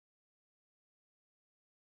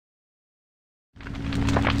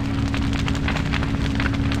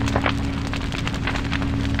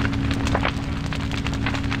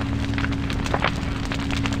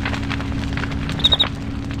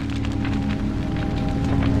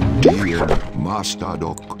Dear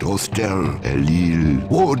Mastadok, Dostel, Elil,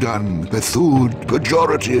 Wodan, Bethud,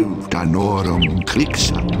 Pejorative, Danorum,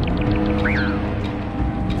 Clixa.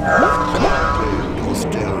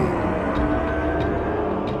 Dostel.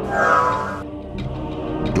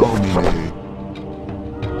 Domine.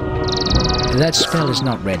 That spell is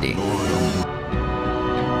not ready.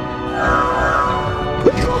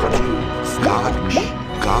 Guard me,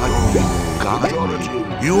 guard me, guard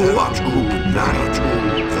me. You are group 9.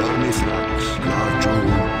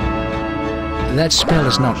 That spell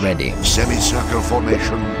is not ready. Semicircle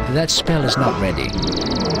formation. That spell is not ready.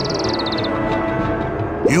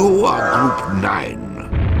 You are group 9.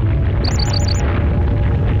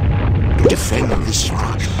 To defend this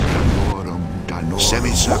structure.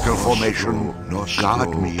 Semicircle formation.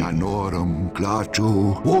 Guard me. Danorum,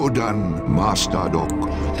 Glatu, Wodan, Mastadok.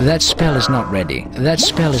 That spell is not ready. That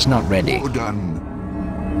spell is not ready. Wodan.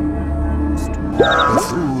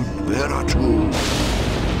 Bethud, Veratu.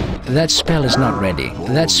 That spell is not ready.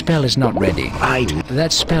 That spell is not ready.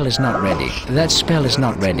 That spell is not ready. That spell is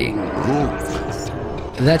not ready.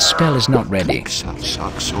 That spell is not ready.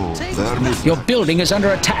 Your building is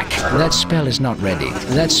under attack. That spell is not ready.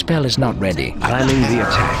 That spell is not ready. Planning the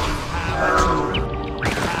attack.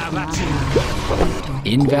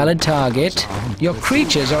 Invalid target. Your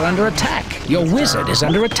creatures are under attack. Your wizard is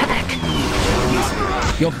under attack.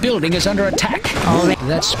 Your building is under attack.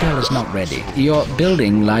 That spell is not ready. Your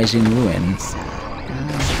building lies in ruin.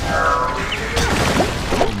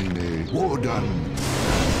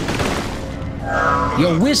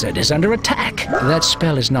 Your wizard is under attack. That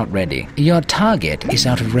spell is not ready. Your target is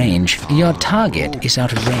out of range. Your target is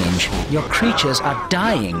out of range. Your creatures are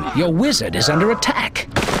dying. Your wizard is under attack.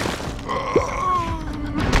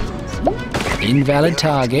 Invalid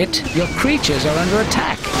target. Your creatures are under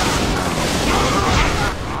attack.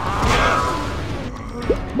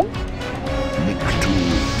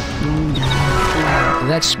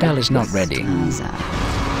 That spell is not ready.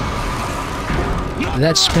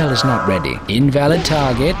 That spell is not ready. Invalid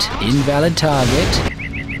target. Invalid target.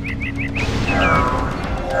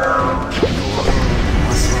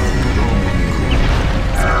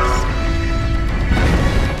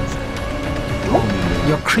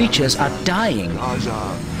 Your creatures are dying.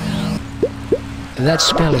 That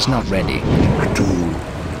spell is not ready.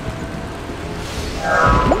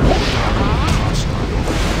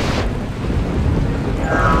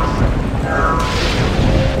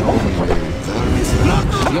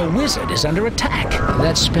 Your wizard is under attack.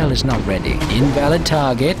 That spell is not ready. Invalid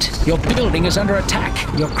target. Your building is under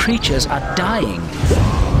attack. Your creatures are dying.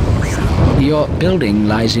 Your building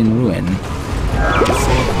lies in ruin.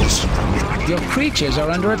 Your creatures are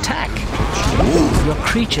under attack. Your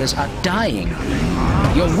creatures are dying.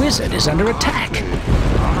 Your wizard is under attack.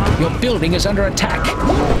 Your building is under attack.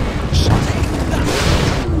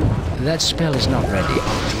 That spell is not ready.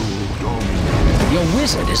 Your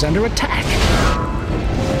wizard is under attack.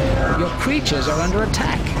 Your creatures are under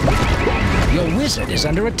attack. Your wizard is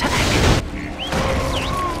under attack.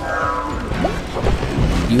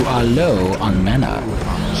 You are low on mana.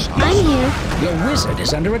 I'm here. Your wizard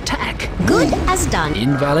is under attack. Good as done.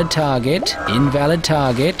 Invalid target. Invalid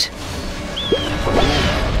target.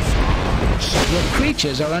 Your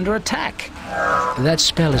creatures are under attack. That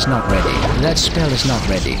spell is not ready. That spell is not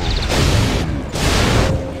ready.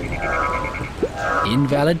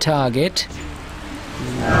 Invalid target.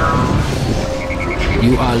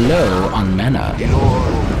 You are low on mana.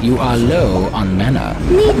 You are low on mana.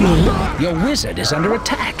 Need me? Your wizard is under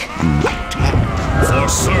attack. For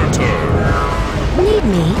certain. Need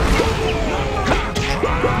me?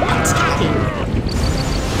 Attacking.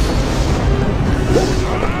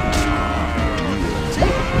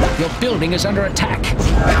 Your building is under attack.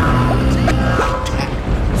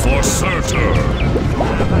 For certain.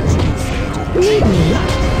 Need me?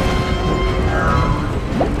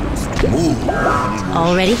 Move.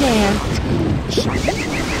 Already there.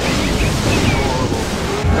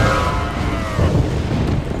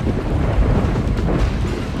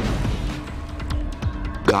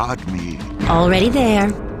 Guard me. Already there.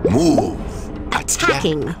 Move.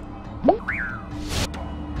 Attacking.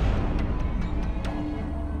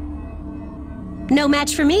 No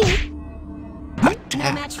match for me.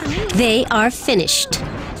 No match for me. They are finished.